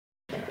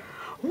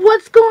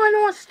What's going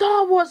on,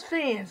 Star Wars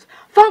fans,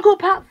 Funko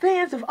Pop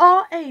fans of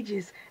all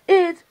ages?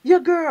 It's your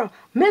girl,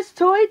 Miss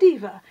Toy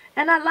Diva,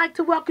 and I'd like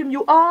to welcome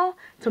you all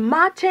to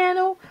my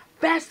channel,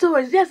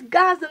 PHATTZTOYZ. Yes,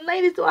 guys and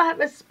ladies, do I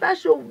have a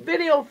special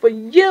video for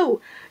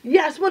you?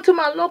 Yes, went to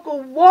my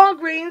local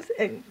Walgreens,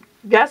 and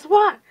guess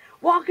what?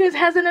 Walgreens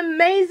has an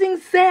amazing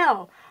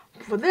sale.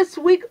 For this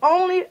week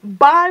only,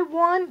 buy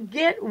one,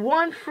 get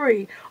one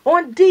free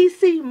on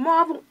DC,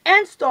 Marvel,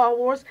 and Star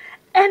Wars,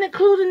 and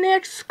including their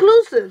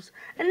exclusives.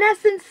 And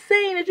that's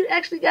insane that you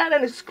actually got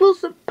an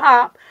exclusive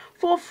pop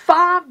for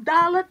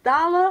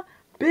 $5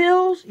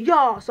 bills,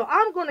 y'all. So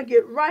I'm going to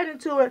get right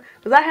into it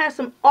because I have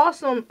some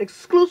awesome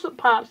exclusive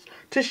pops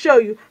to show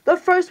you. The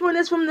first one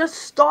is from the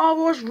Star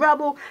Wars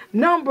Rebel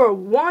number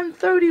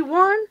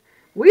 131.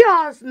 We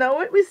all know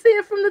it. We see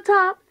it from the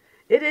top.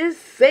 It is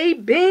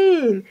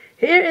Sabine.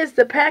 Here is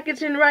the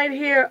packaging right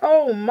here.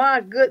 Oh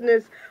my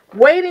goodness.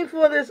 Waiting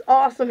for this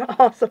awesome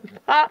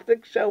pop to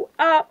show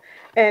up.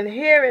 And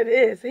here it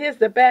is. Here's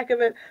the back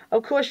of it.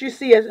 Of course, you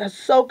see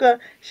Ahsoka.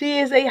 She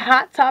is a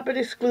Hot Topic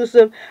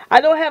exclusive. I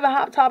don't have a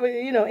Hot Topic,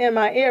 in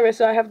my area,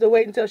 so I have to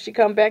wait until she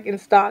comes back in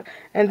stock.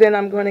 And then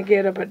I'm going to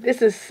get her. But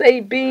this is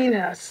Sabine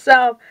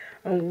herself.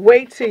 And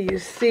wait till you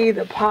see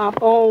the pop.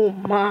 Oh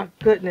my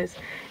goodness.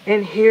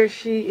 And here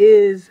she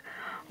is.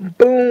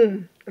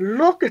 Boom.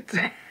 Look at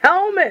the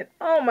helmet.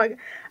 Oh my God.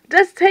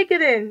 Just take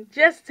it in.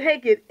 Just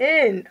take it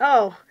in.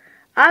 Oh,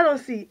 I don't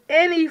see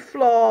any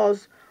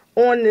flaws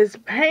on this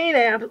paint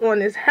apps, on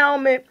this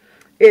helmet.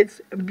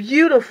 It's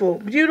beautiful.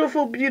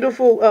 Beautiful,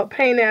 beautiful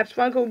paint apps.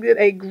 Funko did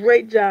a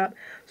great job.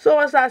 So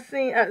as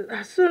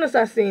soon as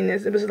I seen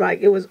this, it was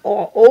like it was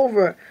all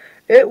over.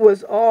 It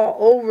was all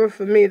over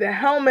for me. The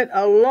helmet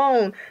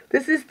alone.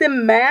 This is the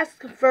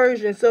mask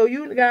version. So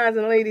you guys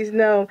and ladies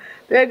know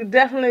they're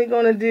definitely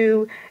going to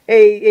do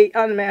a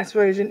unmasked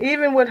version.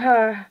 Even with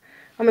her,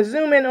 I'm going to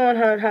zoom in on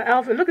her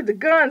outfit. Look at the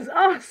guns.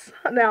 Oh,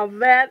 now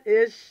that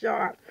is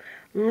sharp.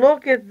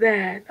 Look at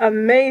that.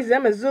 Amazing.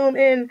 I'm going to zoom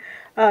in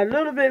a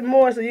little bit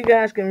more so you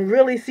guys can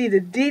really see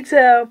the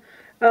detail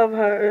of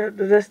her.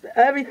 Just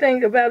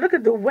everything about. Look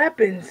at the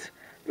weapons.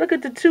 Look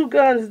at the two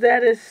guns.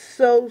 That is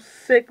so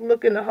sick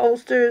looking, the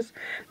holsters.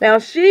 Now,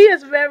 she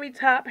is very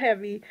top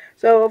heavy.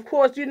 So, of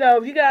course,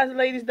 if you guys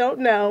ladies don't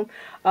know,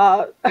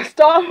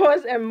 Star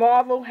Wars and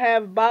Marvel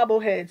have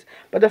Bobble-Heads.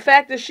 But the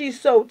fact that she's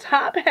so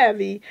top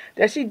heavy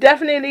that she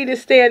definitely needs a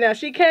stand. Now,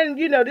 she can,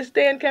 the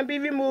stand can be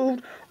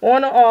removed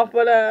on or off.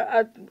 But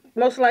I'm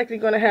most likely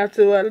going to have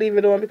to leave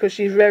it on because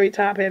she's very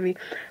top heavy.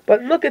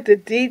 But look at the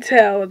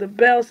detail of the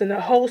belts and the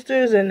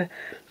holsters and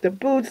the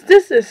boots.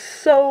 This is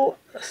so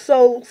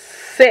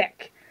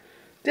sick.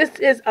 This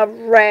is a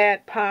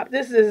rad pop.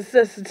 This is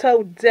just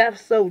so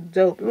so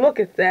dope. Look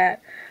at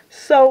that.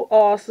 So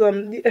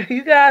awesome.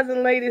 You guys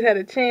and ladies had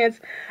a chance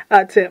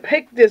to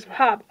pick this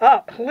pop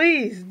up.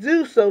 Please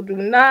do so. Do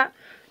not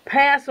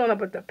pass on it.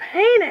 But the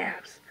paint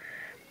apps,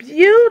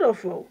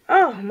 beautiful.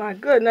 Oh my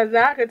goodness.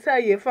 Now I can tell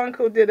you,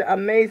 Funko did an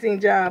amazing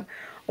job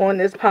on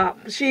this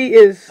pop.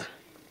 She's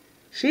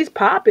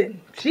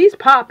popping. She's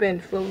popping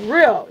for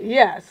real.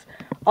 Yes.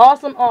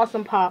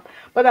 Awesome pop.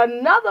 But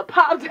another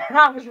pop that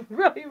I was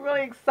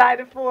really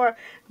excited for,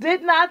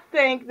 did not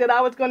think that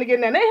I was going to get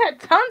in there. They had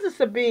tons of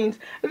Sabines.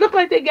 It looked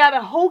like they got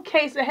a whole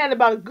case. It had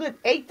about a good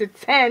 8 to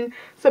 10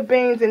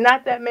 Sabines and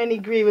not that many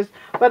Grievous.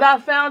 But I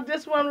found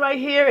this one right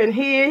here, and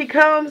here he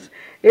comes.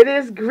 It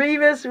is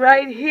Grievous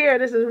right here.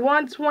 This is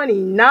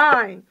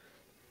 129.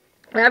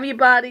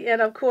 Everybody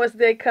and of course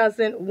their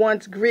cousin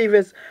wants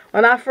Grievous.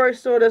 When I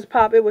first saw this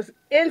pop, it was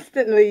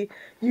instantly,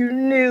 you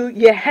knew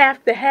you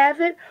have to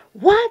have it.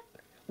 What?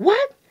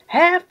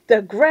 Have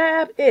to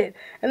grab it.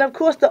 And of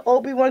course the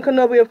Obi-Wan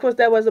Kenobi, of course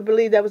that was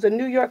a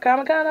New York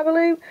Comic-Con, I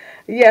believe.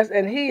 Yes,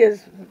 and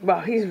he's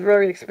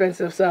very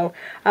expensive, so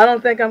I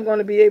don't think I'm going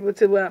to be able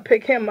to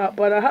pick him up.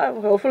 But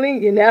hopefully,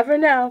 you never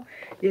know.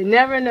 You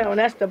never know. And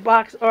that's the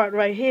box art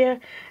right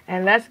here.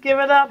 And let's give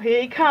it up.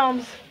 Here he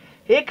comes.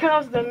 Here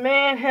comes the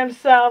man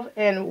himself,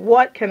 and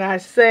what can I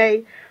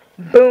say?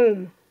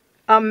 Boom.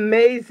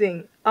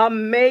 Amazing.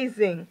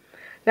 Amazing.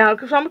 Now,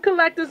 some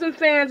collectors and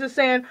fans are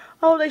saying,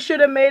 oh, they should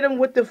have made him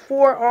with the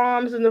 4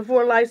 arms and the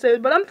 4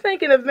 lightsabers, but I'm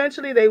thinking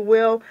eventually they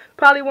will.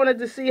 Probably wanted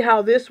to see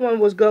how this one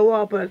was go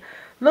up, but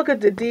look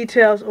at the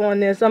details on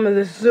this. I'm going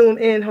to zoom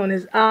in on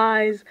his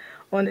eyes,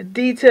 on the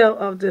detail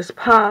of this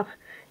pop.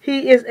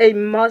 He is a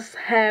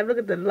must-have. Look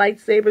at the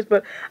lightsabers.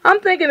 But I'm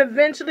thinking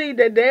eventually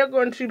that they're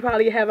going to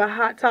probably have a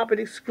Hot Topic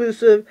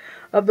exclusive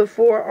of the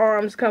 4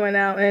 arms coming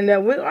out. And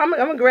I'm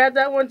going to grab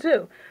that one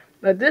too.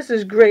 But this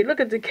is great. Look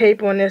at the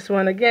cape on this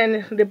one.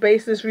 Again, the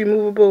base is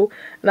removable.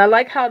 And I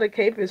like how the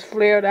cape is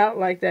flared out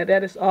like that.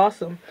 That is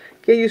awesome.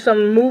 Give you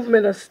some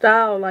movement of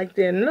style like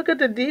that. And look at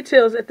the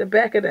details at the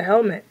back of the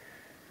helmet.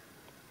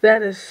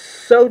 That is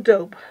so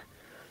dope.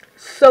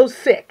 So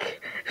sick.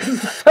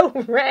 So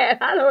rad.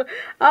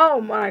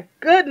 Oh my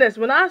goodness.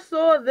 When I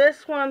saw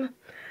this one,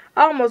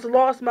 I almost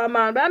lost my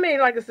mind. But I mean,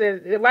 like I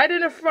said, right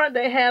in the front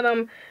they had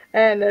them,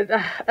 and and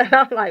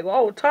I'm like,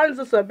 oh, tons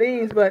of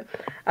Sabines. But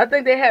I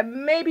think they had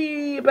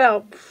maybe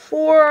about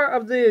 4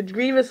 of the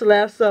Grievous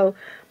left. So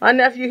my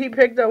nephew, he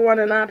picked up one,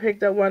 and I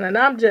picked up one, and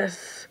I'm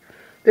just,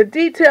 the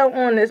detail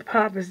on this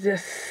pop is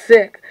just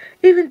sick.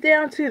 Even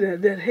down to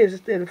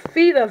the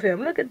feet of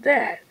him. Look at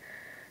that.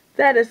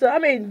 That is, I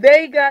mean,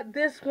 they got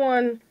this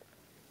one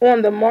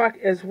on the mark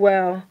as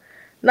well.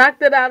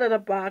 Knocked it out of the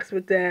box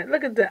with that.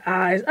 Look at the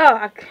eyes. Oh,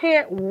 I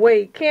can't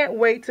wait. Can't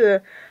wait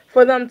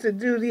for them to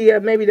do the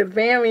maybe the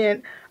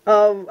variant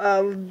of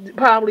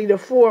probably the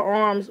 4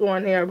 arms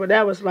on there. But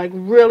that was like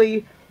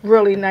really,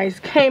 really nice.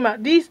 Came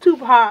out. These 2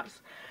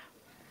 pops,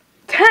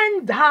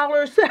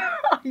 $10.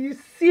 Are you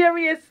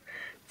serious?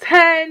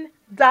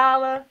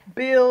 $10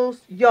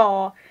 bills,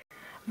 y'all.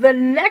 The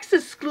next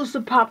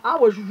exclusive pop, I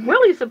was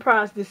really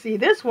surprised to see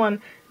this one.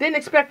 Didn't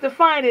expect to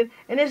find it.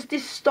 And it's the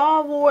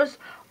Star Wars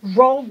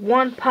Rogue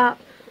One pop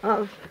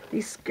of the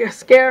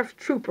Scarif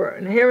Trooper.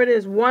 And here it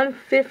is,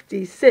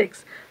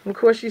 156. Of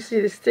course, you see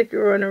the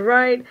sticker on the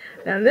right.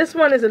 Now, this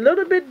one is a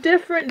little bit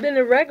different than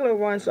the regular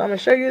one. So I'm going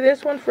to show you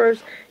this one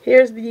first.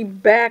 Here's the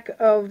back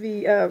of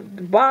the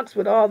box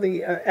with all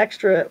the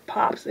extra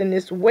pops in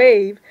this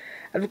wave.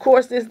 Of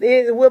course,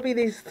 it will be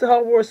these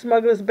Star Wars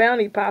Smuggler's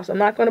Bounty Pops. I'm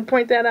not going to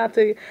point that out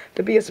to you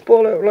to be a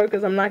spoiler alert,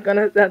 because I'm not going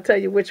to tell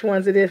you which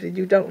ones it is if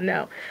you don't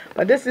know.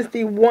 But this is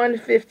the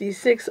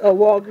 156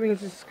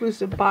 Walgreens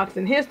exclusive box.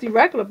 And here's the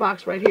regular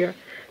box right here.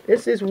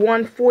 This is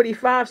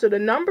 145. So the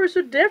numbers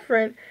are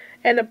different,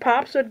 and the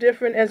pops are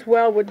different as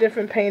well, with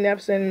different paint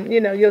ups. And,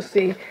 you know, you'll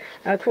see.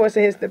 Of course,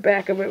 here's the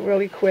back of it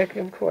really quick.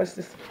 And, of course,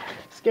 this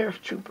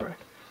Scarif Trooper.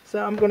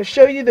 So I'm going to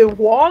show you the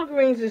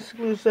Walgreens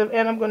exclusive,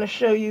 and I'm going to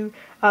show you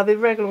the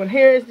regular one.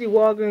 Here is the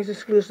Walgreens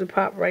exclusive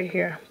pop right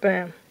here.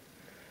 Bam.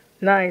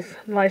 Nice.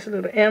 Nice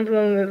little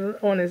emblem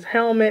on his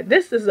helmet.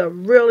 This is a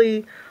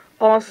really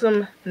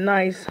awesome,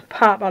 nice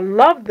pop. I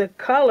love the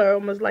color,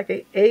 almost like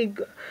an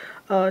egg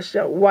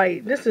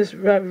white. This is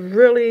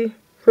really,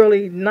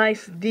 really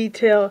nice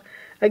detail.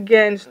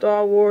 Again,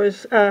 Star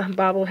Wars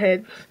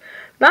bobblehead.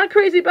 Not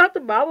crazy about the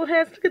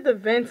bobbleheads. Look at the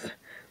vents.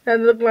 That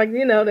look like,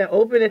 you know, they're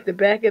open at the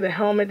back of the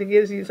helmet that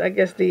gives you, I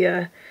guess, the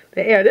air.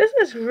 This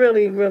is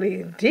really,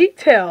 really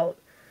detailed.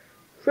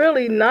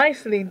 Really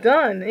nicely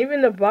done.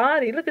 Even the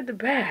body. Look at the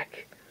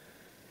back.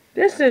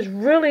 This is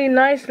really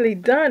nicely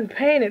done.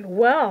 Painted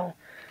well.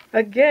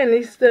 Again, the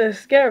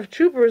Scarif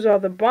Troopers are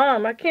the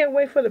bomb. I can't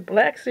wait for the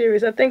Black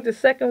Series. I think the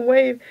second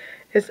wave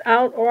is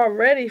out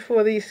already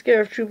for these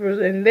Scarif Troopers,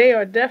 and they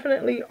are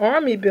definitely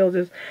army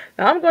builders.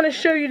 Now, I'm going to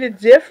show you the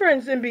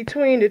difference in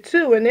between the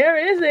two, and there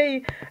is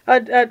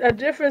a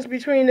difference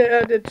between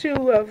the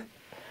two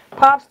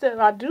pops that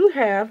I do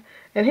have.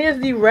 And here's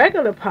the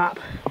regular pop.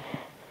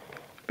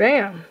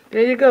 Bam!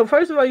 There you go.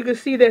 First of all, you can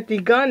see that the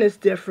gun is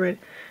different,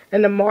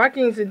 and the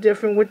markings are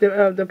different with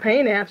the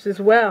paint apps as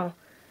well.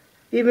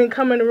 Even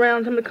coming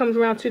around, something comes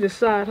around to the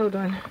side. Hold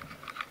on.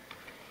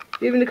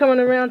 Even coming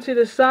around to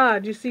the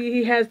side, you see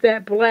he has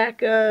that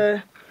black,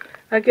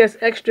 I guess,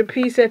 extra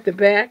piece at the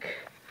back,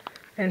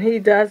 and he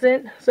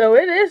doesn't. So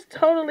it is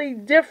totally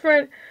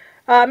different.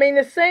 I mean,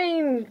 the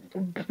same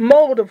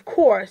mold, of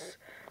course,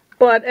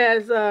 but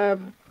as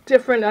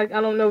different. I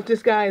don't know if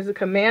this guy is a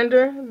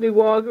commander. The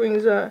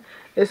Walgreens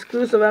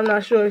exclusive. I'm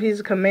not sure if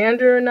he's a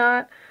commander or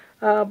not,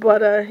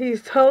 but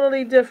he's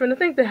totally different. I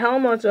think the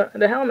helmets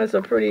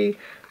are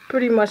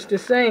pretty much the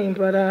same.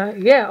 But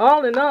yeah,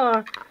 all in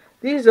all,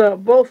 these are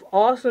both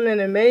awesome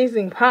and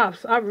amazing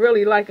pops. I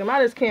really like them.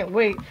 I just can't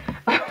wait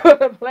for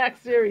the Black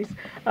Series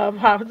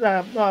pops,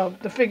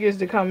 the figures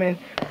to come in.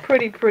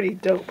 Pretty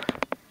dope.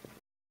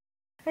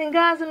 And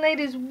guys and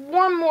ladies,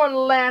 one more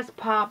last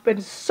pop.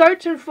 Been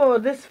searching for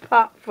this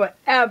pop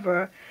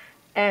forever,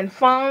 and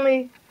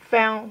finally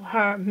found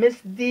her,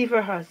 Miss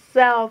Diva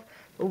herself,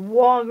 the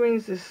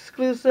Walgreens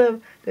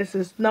exclusive. This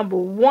is number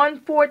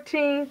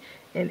 114,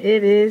 and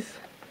it is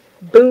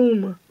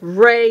Boom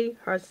Ray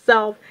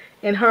herself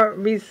in her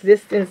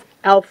Resistance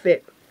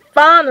outfit.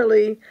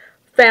 Finally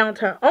found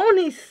her.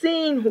 Only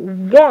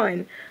seen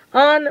one.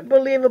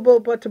 Unbelievable.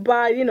 But to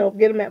buy, you know,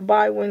 get them at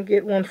buy one,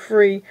 get one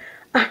free.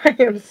 I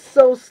am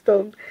so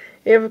stoked.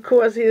 And of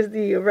course, here's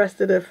the rest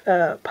of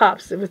the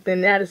pops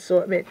within that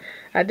assortment.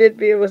 I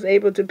was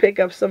able to pick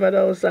up some of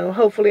those, so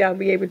hopefully I'll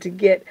be able to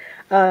get,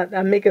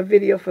 I'll make a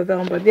video for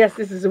them. But yes,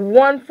 this is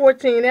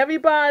 114.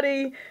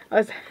 Everybody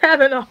is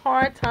having a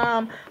hard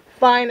time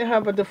finding her,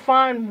 but to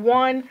find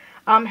one,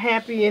 I'm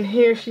happy, and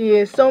here she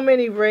is. So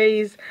many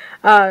Rays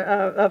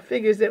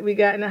figures that we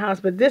got in the house,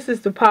 but this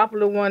is the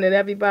popular one that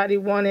everybody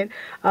wanted,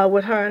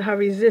 with her and her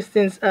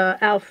Resistance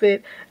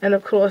outfit. And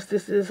of course,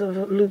 this is of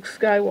Luke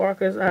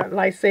Skywalker's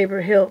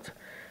lightsaber hilt.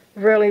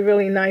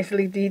 Really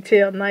nicely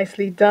detailed,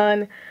 nicely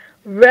done.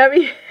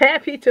 Very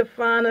happy to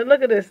find her.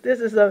 Look at this. This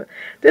is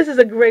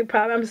a great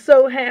pop. I'm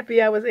so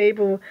happy I was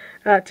able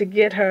to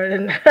get her.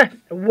 And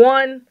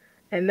one,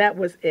 and that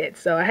was it.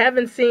 So I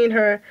haven't seen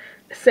her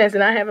since,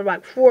 and I have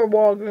about 4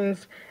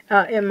 Walgreens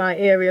in my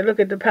area. Look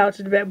at the pouch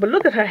at the back, but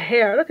look at her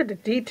hair. Look at the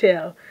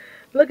detail.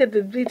 Look at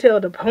the detail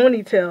of the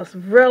ponytails.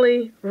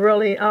 Really,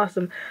 really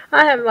awesome.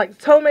 I have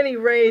like so many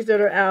rays that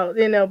are out,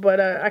 you know, but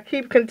I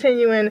keep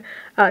continuing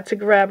to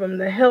grab them.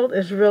 The hilt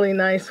is really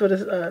nice for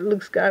this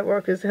Luke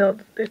Skywalker's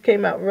hilt. It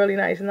came out really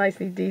nice,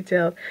 nicely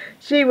detailed.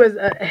 She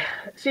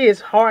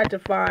is hard to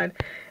find.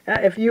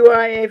 If you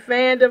are a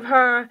fan of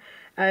her,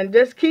 and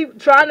just keep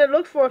trying to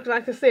look for it,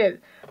 like I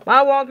said,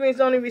 my Walgreens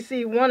only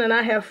received 1, and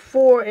I have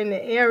 4 in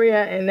the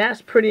area, and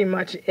that's pretty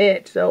much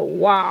it. So,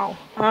 wow,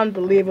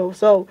 unbelievable.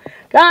 So,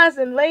 guys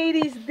and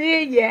ladies,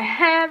 there you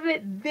have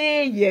it.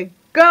 There you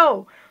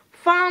go.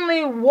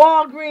 Finally,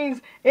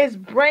 Walgreens is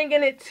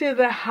bringing it to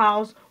the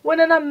house with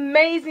an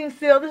amazing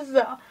sale. This is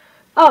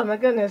oh my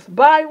goodness,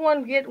 buy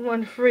one, get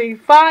one free,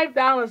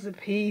 $5 a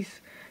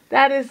piece.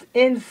 That is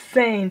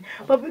insane.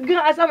 But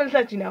guys, I'm going to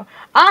let you know,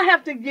 I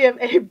have to give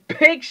a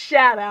big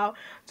shout out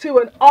to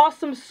an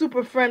awesome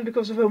super friend,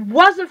 because if it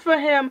wasn't for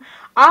him,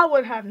 I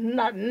would have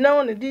not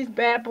known that these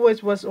bad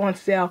boys was on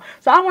sale.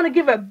 So I want to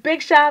give a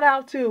big shout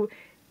out to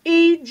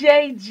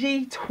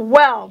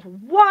EJG12.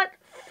 What?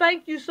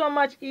 Thank you so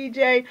much,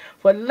 EJ,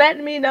 for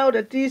letting me know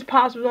that these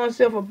pops was on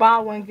sale for buy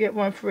one, get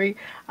one free.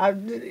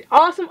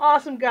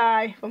 Awesome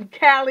guy from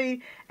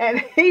Cali,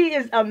 and he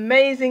is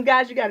amazing.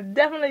 Guys, you got to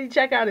definitely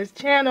check out his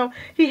channel.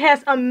 He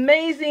has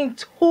amazing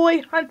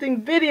toy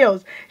hunting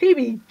videos. He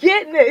be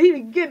getting it. He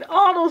be getting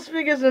all those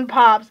figures and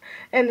pops,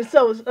 and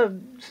so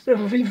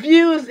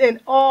reviews and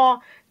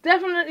all.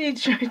 Definitely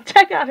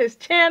check out his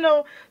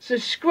channel,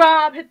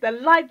 subscribe, hit the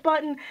like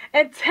button,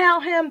 and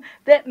tell him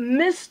that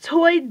Miss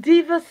Toy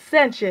Diva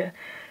sent you.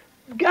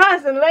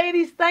 Guys and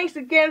ladies, thanks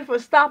again for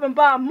stopping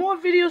by. More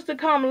videos to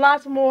come,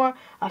 lots more.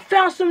 I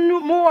found some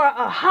more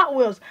Hot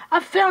Wheels. I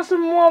found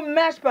some more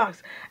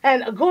Matchbox.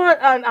 And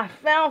I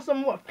found some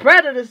more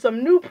Predators.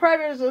 Some new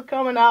Predators are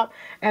coming out,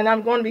 and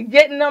I'm going to be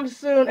getting them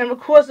soon. And of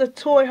course, a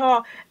toy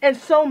haul, and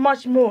so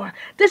much more.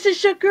 This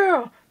is your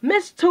girl,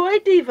 Miss Toy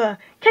Diva.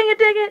 Can you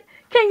dig it?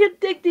 Can you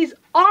dig these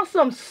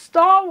awesome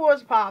Star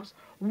Wars pops?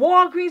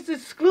 Walgreens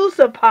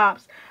exclusive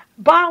pops.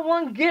 Buy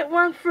one, get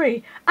one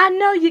free. I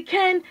know you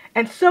can,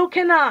 and so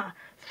can I.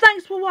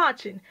 Thanks for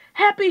watching.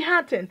 Happy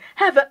hunting.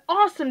 Have an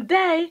awesome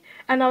day,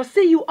 and I'll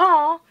see you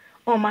all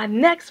on my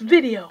next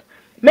video.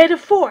 May the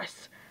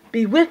Force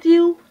be with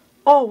you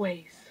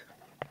always.